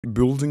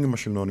Building a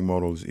machine learning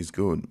models is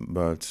good,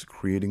 but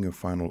creating a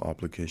final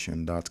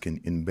application that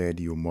can embed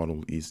your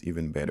model is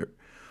even better.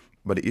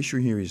 But the issue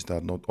here is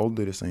that not all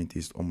data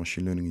scientists or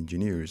machine learning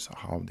engineers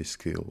have the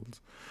skills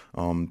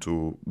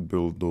to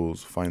build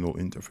those final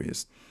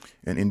interface.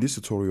 And in this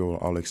tutorial,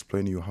 I'll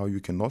explain you how you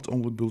can not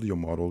only build your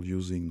model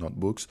using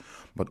notebooks,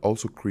 but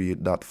also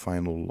create that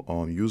final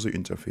user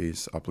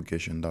interface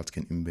application that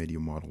can embed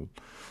your model.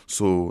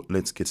 So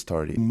let's get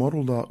started. The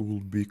model that we'll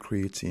be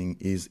creating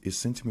is a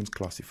sentiment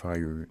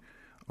classifier.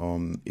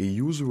 A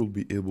user will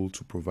be able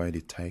to provide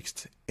a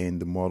text and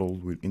the model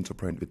will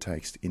interpret the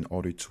text in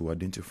order to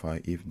identify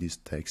if this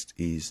text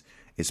is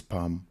a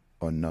spam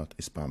or not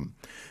a spam.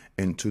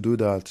 And to do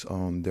that,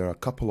 there are a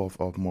couple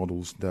of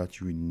models that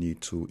you need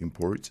to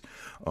import.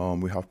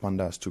 We have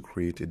Pandas to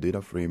create a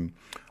data frame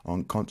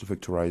on content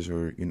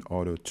vectorizer in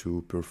order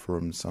to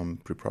perform some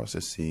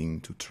pre-processing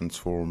to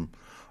transform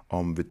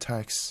the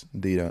text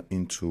data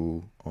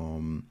into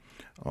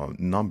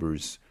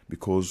numbers,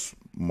 because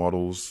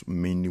models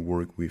mainly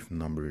work with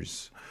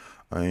numbers.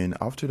 And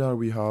after that,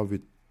 we have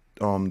it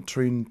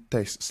train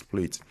text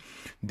split.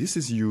 This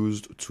is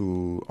used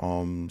to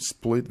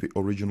split the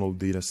original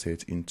data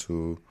set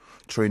into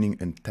training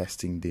and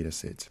testing data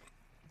set.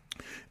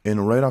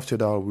 And right after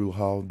that, we'll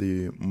have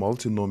the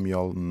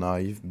multinomial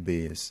naive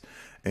Bayes.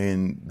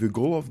 And the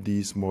goal of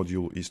this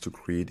module is to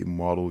create a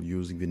model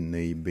using the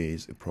naive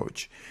Bayes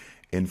approach.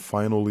 And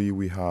finally,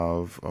 we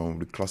have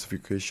the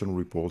classification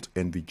report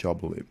and the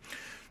job lab.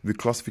 The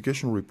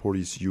classification report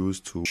is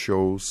used to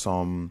show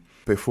some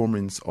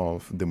performance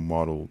of the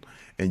model,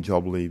 and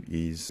job lab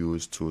is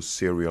used to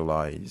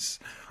serialize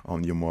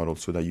your model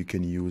so that you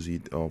can use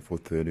it for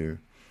further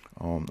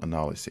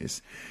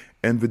analysis.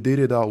 And the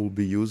data that we'll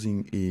be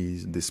using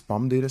is the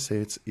spam data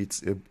sets.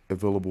 It's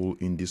available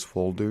in this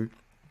folder.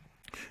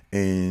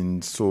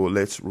 And so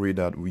let's read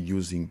that we're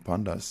using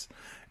Pandas.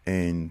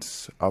 And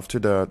after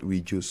that,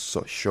 we just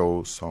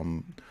show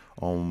some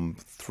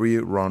 3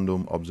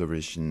 random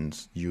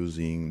observations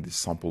using the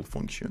sample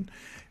function.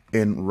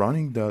 And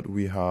running that,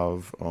 we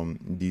have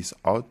this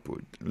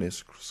output.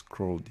 Let's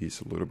scroll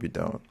this a little bit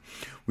down.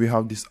 We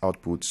have this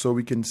output. So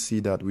we can see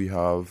that we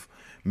have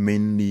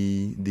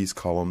mainly these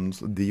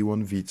columns,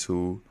 V1,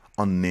 V2,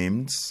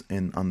 unnamed,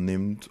 and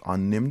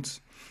unnamed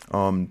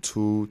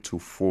 2 to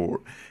 4.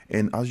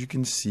 And as you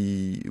can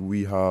see,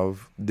 we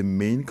have the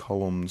main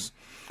columns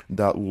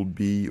that we'll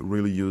be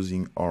really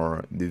using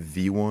are the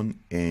V1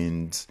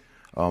 and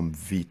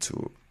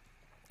V2,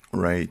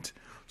 right?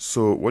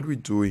 So what we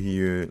do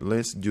here,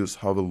 let's just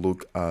have a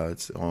look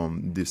at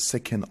the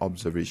second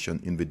observation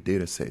in the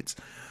data set,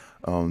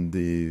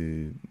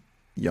 the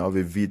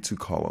V2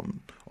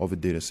 column of the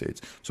data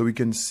set. So we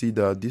can see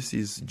that this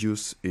is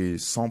just a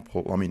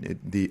sample,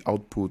 the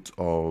output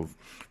of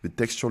the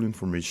textual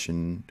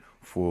information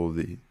for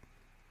the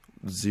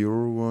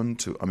 0, 1,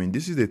 2.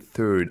 This is the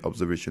third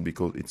observation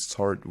because it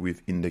starts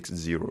with index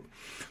 0.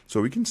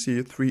 So we can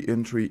see 3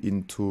 entry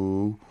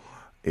into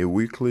a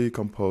weekly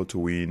compile to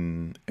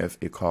win,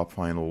 FA Cup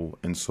final,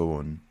 and so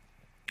on.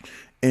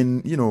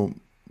 And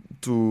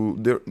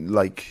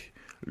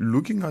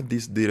looking at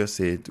this data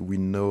set, we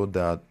know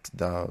that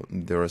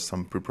there are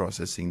some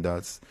pre-processing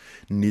that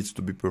needs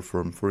to be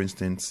performed. For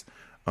instance,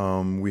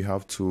 we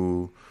have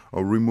to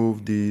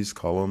remove these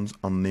columns,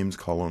 unnamed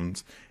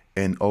columns,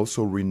 and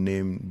also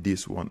rename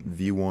this one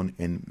V1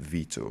 and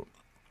V2.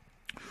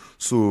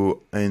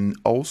 So, and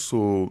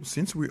also,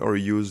 since we are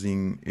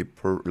using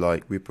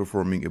we're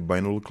performing a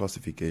binary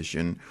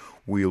classification,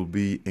 we'll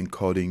be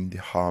encoding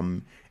the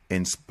ham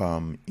and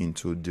spam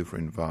into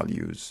different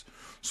values.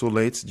 So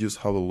let's just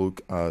have a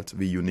look at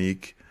the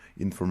unique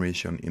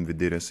information in the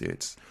data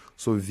sets.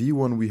 So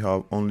V1, we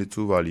have only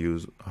 2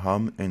 values,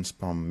 ham and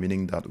spam,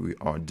 meaning that we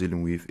are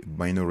dealing with a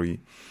binary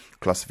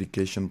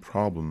classification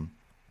problem.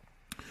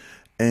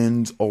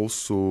 And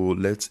also,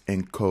 let's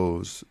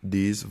encode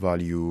this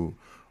value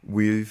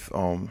with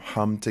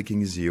ham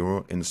taking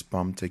 0 and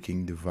spam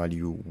taking the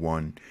value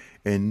 1.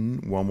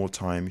 And one more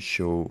time,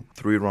 show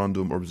 3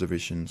 random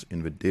observations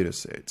in the data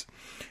set.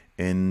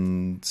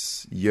 And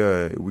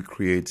yeah, we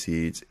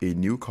created a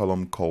new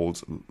column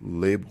called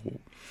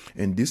label.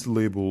 And this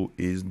label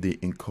is the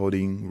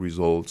encoding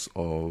results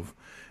of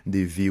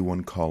the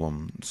V1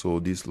 column. So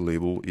this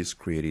label is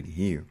created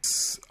here.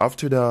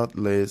 After that,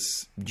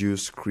 let's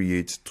just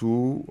create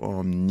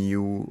 2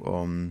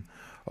 new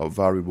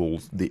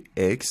variables. The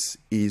X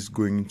is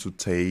going to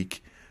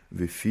take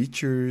the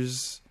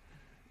features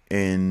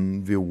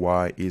and the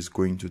Y is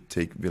going to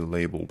take the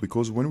label,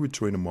 because when we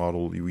train a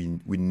model, we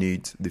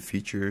need the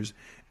features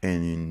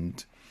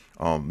and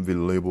the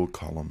label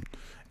column.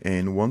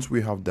 And once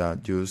we have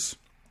that, just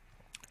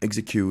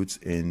execute,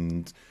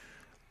 and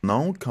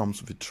now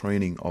comes the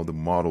training of the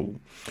model.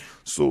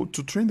 So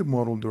to train the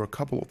model, there are a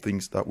couple of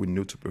things that we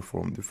need to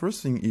perform. The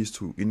first thing is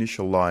to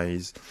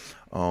initialize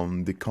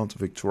the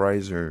content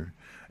vectorizer.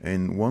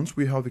 And once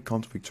we have the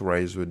content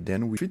vectorizer,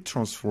 then we fit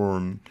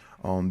transform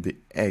the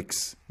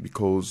X,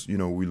 because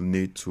we'll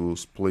need to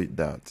split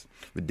that,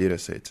 the data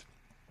set.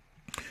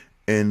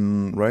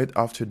 And right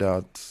after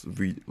that,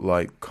 we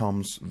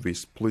comes the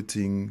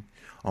splitting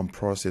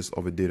process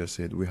of a data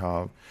set. We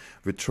have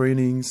the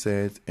training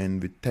set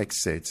and the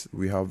text set.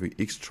 We have the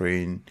X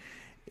train,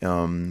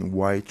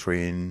 Y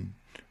train,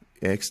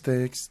 X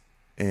text,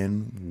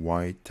 and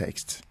Y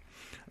text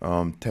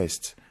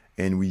test.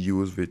 And we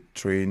use the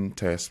train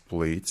test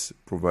plates,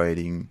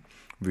 providing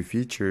the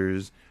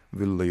features,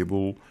 the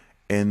label,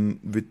 and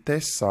the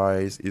test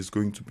size is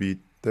going to be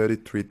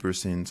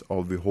 33%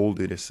 of the whole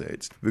data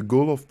set. The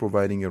goal of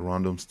providing a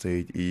random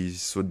state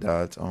is so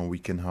that we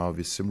can have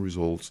the same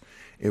results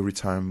every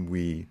time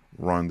we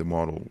run the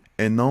model.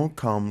 And now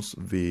comes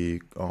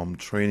the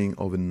training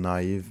of a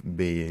naive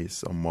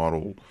Bayes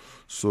model.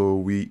 So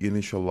we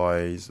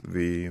initialize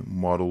the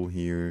model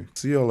here.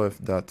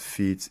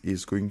 CLF.fit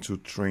is going to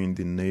train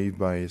the naive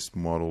Bayes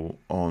model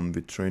on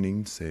the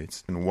training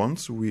set. And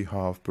once we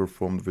have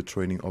performed the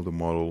training of the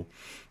model,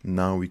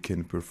 now we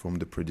can perform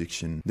the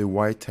prediction. The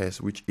Y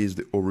test, which is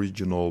the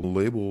original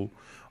label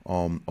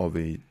of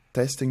a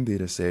testing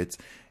data set,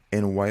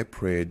 and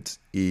YPred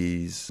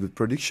is the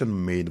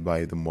prediction made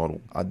by the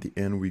model. At the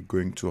end, we're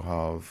going to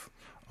have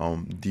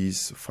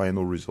these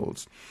final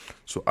results.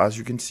 So as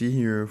you can see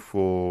here,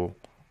 for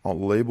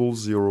label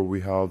 0,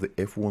 we have the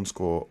F1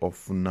 score of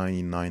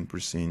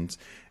 99%,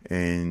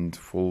 and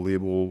for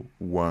label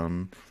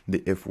 1, the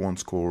F1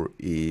 score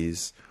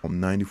is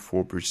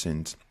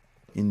 94%.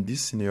 In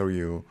this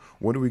scenario,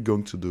 what we're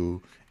going to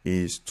do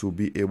is to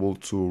be able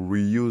to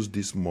reuse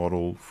this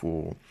model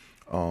for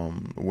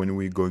when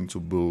we're going to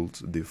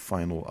build the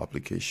final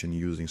application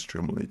using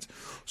Streamlit.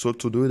 So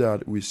to do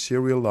that, we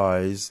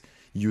serialize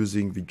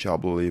using the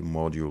JobLib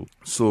module.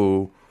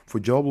 So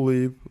for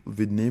JobLib,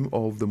 the name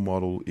of the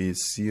model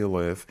is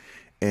CLF,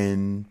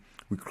 and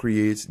we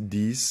create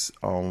this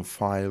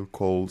file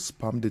called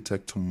spam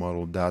detector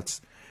model, that's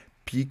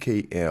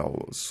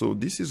PKL. So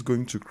this is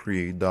going to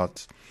create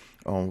that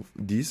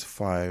this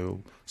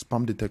file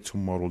spam detector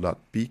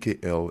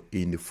model.pkl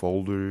in the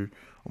folder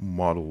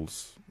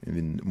models,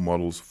 in the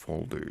models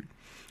folder,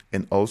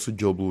 and also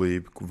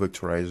JobLib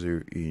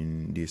vectorizer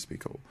in this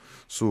pickle.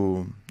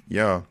 So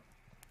yeah,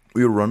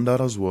 we run that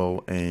as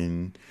well,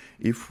 and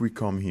if we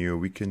come here,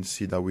 we can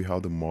see that we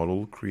have the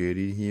model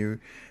created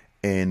here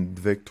and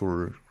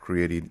vector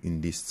created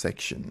in this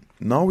section.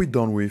 Now we're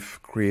done with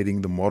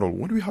creating the model.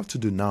 What we have to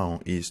do now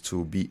is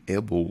to be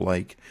able,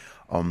 like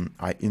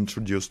I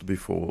introduced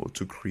before,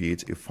 to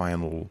create a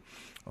final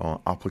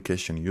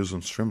application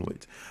using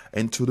Streamlit.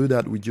 And to do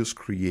that, we just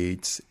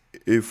create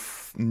a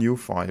new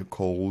file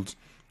called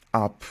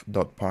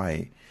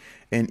app.py.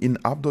 And in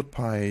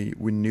app.py,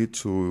 we need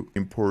to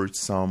import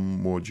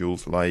some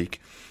modules like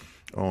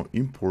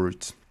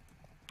import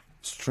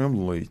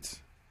Streamlit.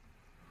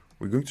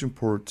 We're going to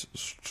import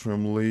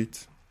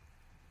Streamlit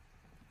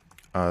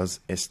as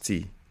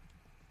st.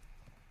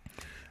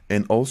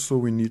 And also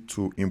we need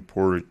to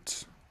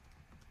import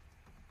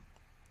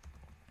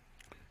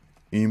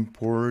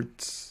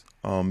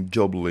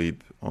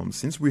JobLib.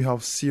 Since we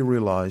have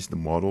serialized the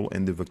model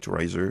and the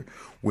vectorizer,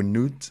 we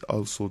need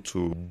also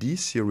to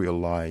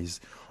deserialize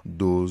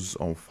those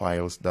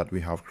files that we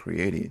have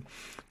created.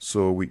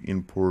 So we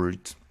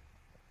import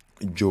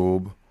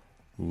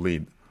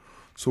JobLib.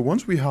 So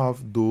once we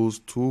have those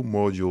two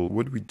modules,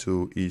 what we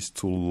do is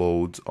to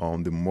load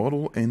the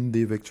model and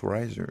the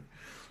vectorizer.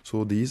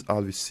 So these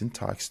are the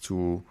syntax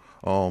to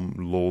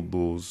load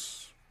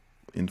those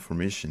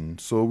information.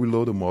 So we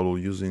load the model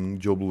using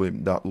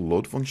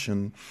JobLib.load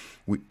function.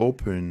 We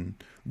open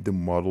the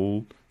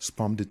model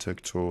spam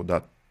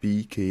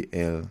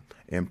detector.pkl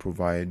and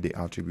provide the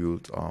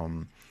attribute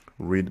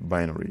read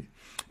binary.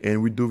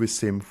 And we do the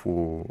same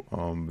for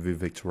the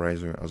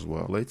vectorizer as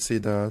well. Let's say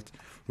that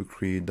we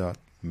create that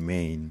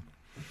main.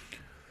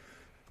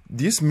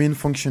 This main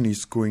function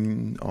is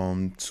going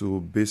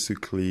to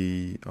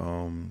basically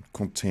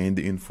contain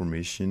the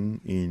information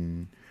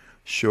in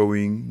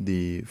showing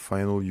the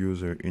final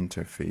user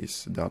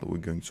interface that we're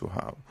going to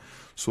have.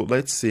 So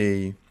let's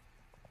say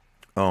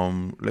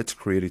let's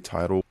create a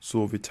title.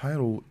 So the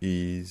title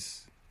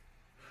is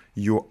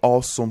your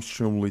awesome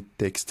Streamlit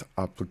text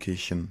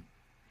application.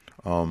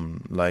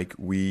 Like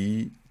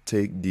we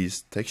take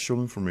this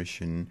textual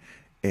information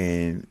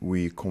and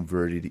we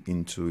convert it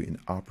into an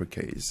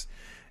uppercase,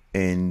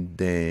 and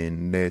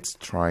then let's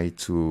try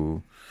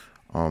to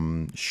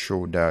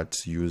show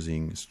that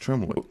using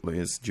Streamlit.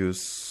 Let's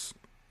just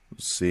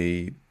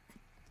say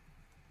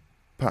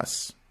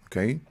pass,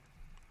 okay?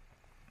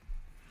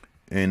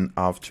 And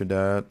after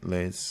that,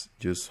 let's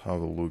just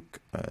have a look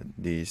at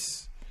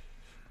this.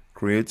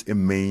 Create a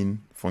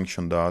main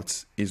function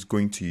that is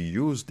going to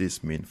use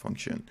this main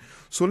function.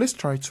 So let's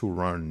try to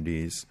run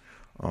this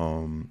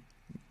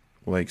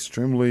like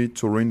Streamlit.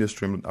 To run the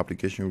Streamlit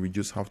application, we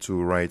just have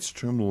to write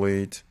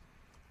Streamlit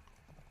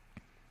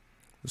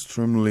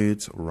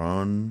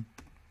run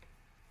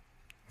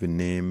the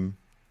name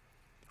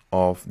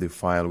of the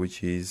file,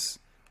 which is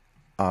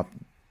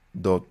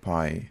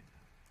app.py.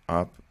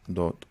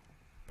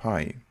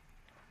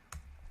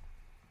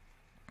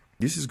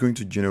 This is going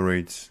to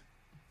generate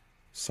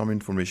some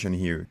information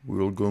here.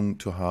 We're going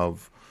to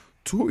have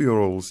two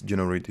URLs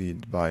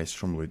generated by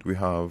Streamlit. We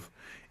have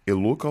a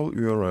local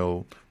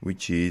URL,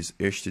 which is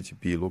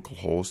HTTP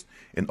localhost,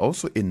 and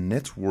also a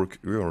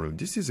network URL.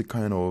 This is a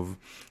kind of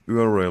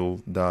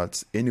URL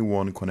that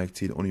anyone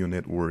connected on your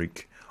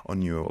network,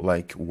 on your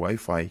like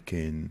Wi-Fi,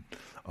 can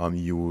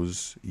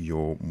use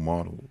your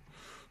model.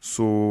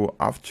 So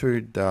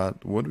after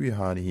that, what we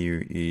had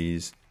here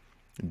is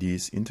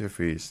this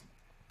interface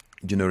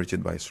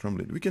generated by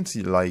Streamlit. We can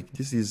see like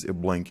this is a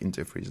blank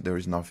interface. There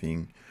is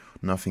nothing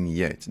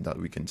yet that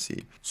we can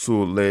see.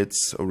 So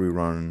let's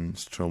rerun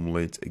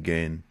Streamlit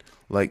again.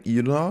 Like,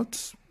 you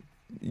not,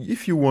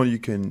 if you want, you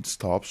can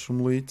stop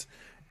Streamlit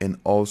and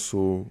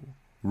also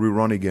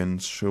rerun again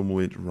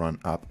Streamlit run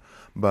app.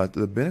 But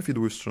the benefit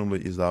with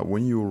Streamlit is that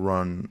when you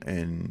run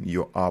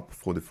your app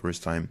for the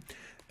first time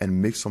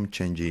and make some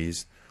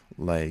changes,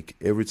 like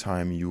every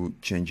time you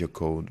change your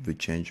code, the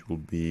change will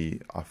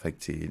be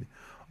affected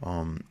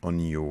on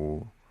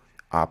your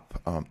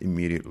app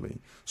immediately.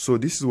 So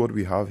this is what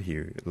we have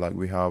here. Like,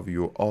 we have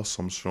your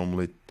awesome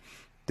Streamlit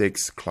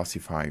text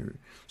classifier.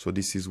 So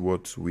this is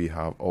what we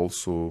have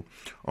also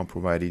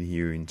provided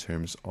here in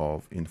terms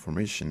of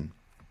information.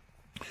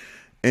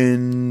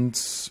 And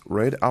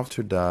right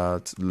after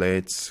that,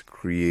 let's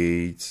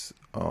create,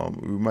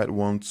 we might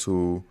want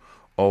to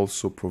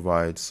also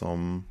provide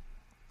some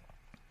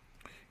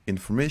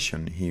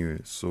information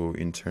here. So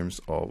in terms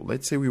of,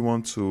 let's say we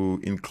want to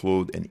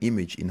include an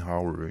image in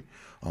our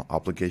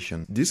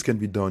application. This can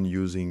be done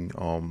using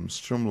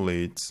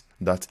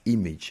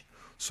Streamlit.image.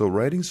 So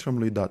writing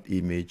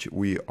Streamlit.image,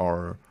 we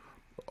are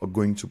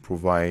going to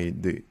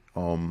provide the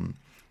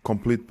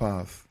complete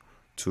path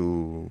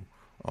to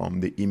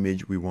the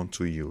image we want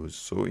to use.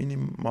 So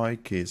in my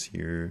case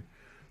here,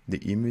 the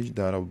image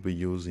that I'll be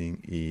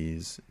using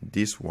is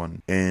this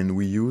one, and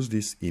we use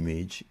this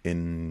image,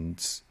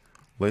 and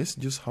let's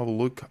just have a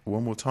look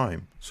one more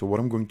time. So what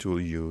I'm going to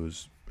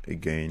use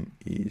again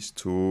is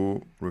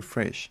to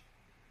refresh.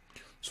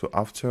 So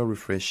after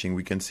refreshing,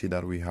 we can see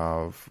that we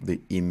have the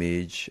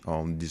image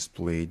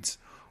displayed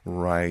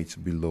right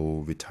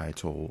below the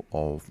title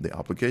of the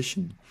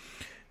application.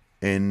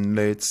 And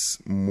let's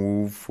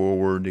move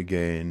forward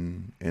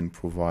again and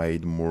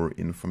provide more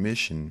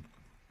information.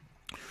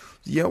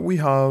 Yeah, we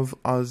have,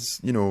 as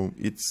you know,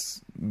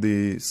 it's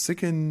the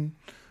second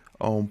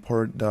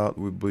part that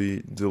we'll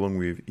be dealing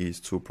with is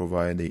to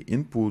provide the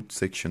input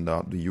section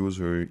that the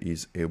user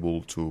is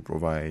able to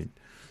provide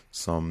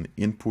some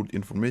input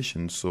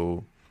information.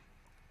 So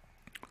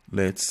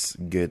let's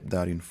get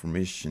that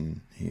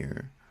information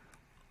here.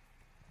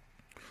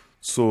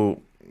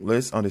 So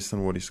let's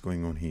understand what is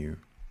going on here.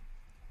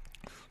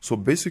 So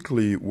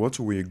basically what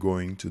we're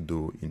going to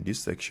do in this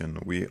section,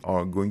 we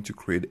are going to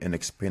create an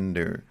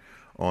expander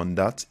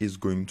that is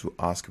going to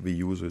ask the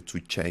user to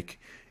check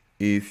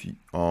if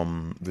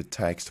the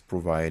text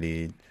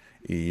provided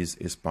is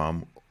a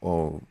spam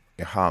or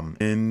a ham.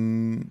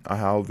 And I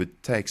have the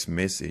text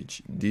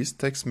message. This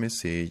text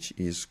message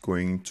is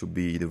going to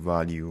be the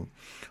value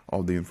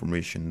of the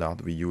information that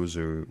the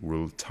user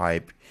will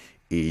type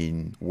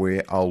in,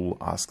 where I will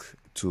ask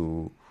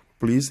to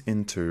please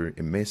enter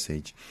a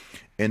message,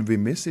 and the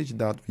message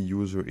that the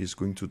user is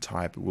going to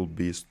type will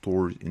be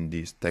stored in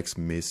this text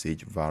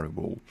message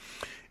variable.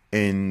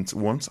 And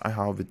once I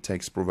have the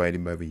text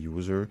provided by the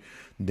user,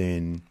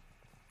 then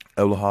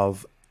I will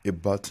have a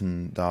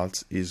button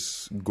that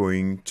is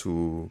going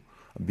to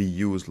be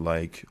used.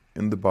 Like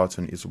in the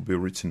button, it will be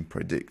written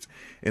predict,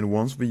 and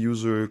once the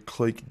user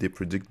click the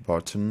predict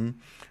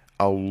button,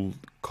 I'll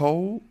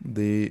call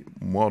the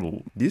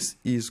model. This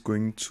is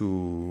going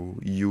to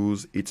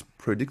use its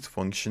predict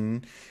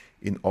function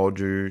in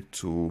order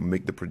to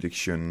make the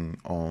prediction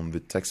on the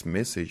text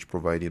message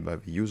provided by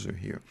the user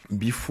here.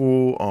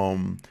 Before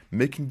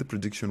making the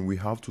prediction, we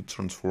have to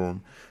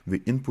transform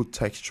the input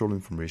textual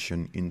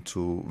information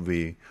into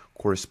the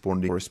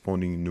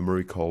corresponding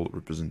numerical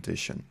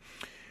representation.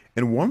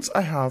 And once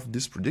I have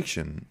this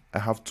prediction, I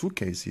have two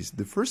cases.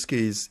 The first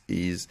case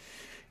is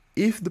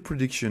if the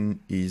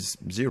prediction is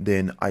 0,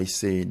 then I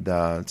say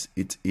that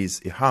it is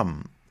a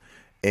ham.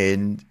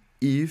 And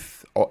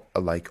if,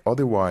 like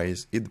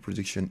otherwise, if the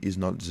prediction is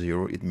not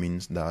 0, it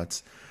means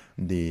that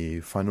the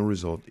final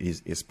result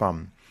is a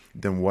spam.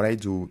 Then what I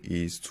do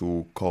is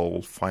to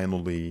call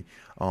finally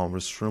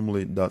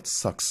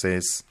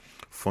Streamlit.success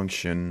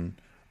function,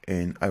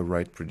 and I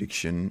write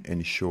prediction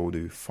and show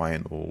the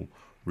final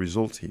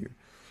result here.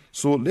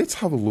 So let's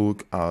have a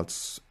look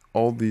at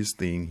all these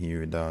things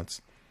here that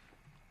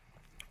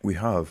we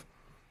have.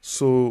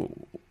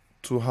 So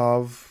to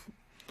have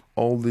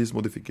all these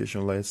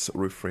modifications, let's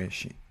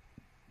refresh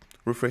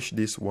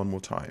this one more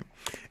time.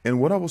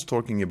 And what I was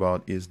talking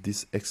about is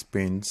this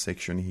expand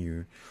section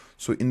here.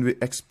 So in the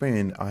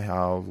expand, I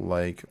have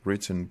like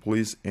written,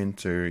 please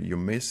enter your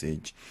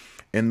message.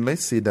 And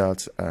let's say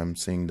that I'm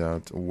saying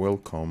that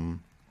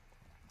welcome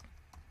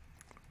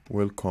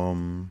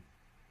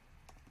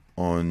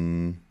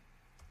on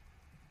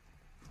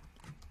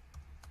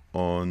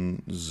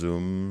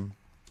Zoom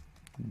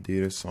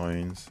data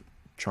science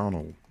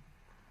channel.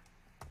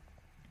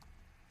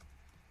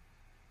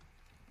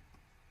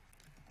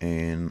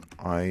 and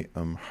I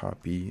am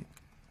happy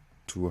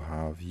to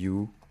have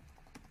you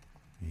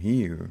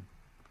here.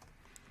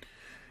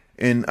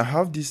 And I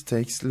have this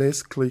text.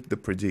 Let's click the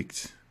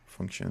predict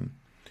function,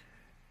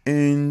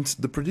 and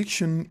the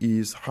prediction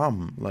is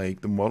ham.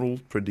 Like the model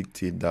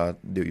predicted that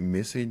the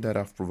message that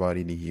I've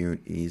provided here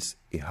is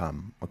a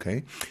ham.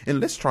 Okay, and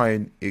let's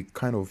try a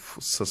kind of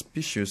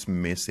suspicious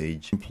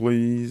message.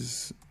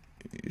 Please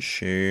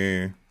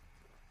share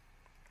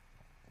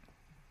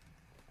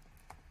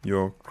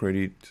your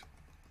credit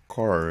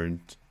card.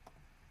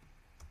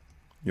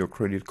 Your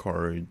credit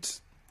card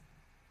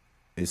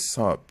is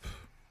up.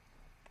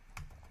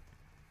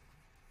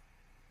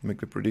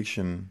 Make the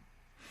prediction.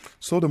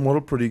 So the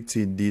model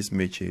predicted this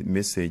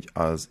message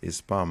as a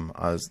spam,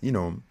 as you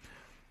know,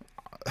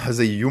 as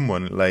a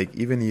human. Like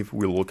even if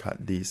we look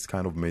at this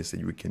kind of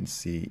message, we can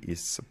see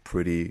it's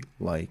pretty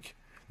like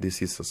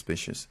this is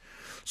suspicious.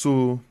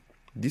 So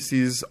this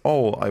is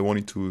all I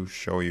wanted to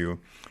show you,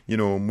 you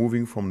know,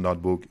 moving from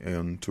notebook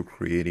and to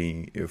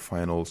creating a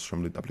final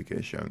Streamlit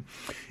application.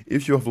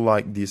 If you have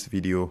liked this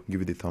video,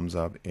 give it a thumbs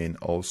up, and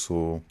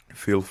also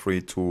feel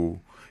free to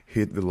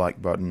hit the like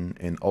button.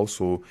 And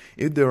also,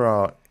 if there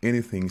are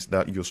any things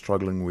that you're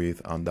struggling with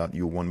and that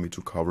you want me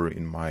to cover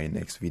in my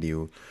next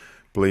video,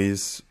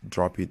 please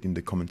drop it in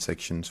the comment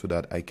section so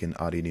that I can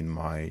add it in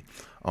my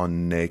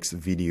next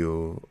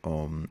video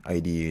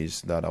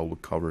ideas that I will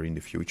cover in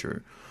the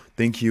future.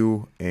 Thank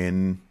you,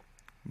 and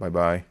bye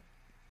bye.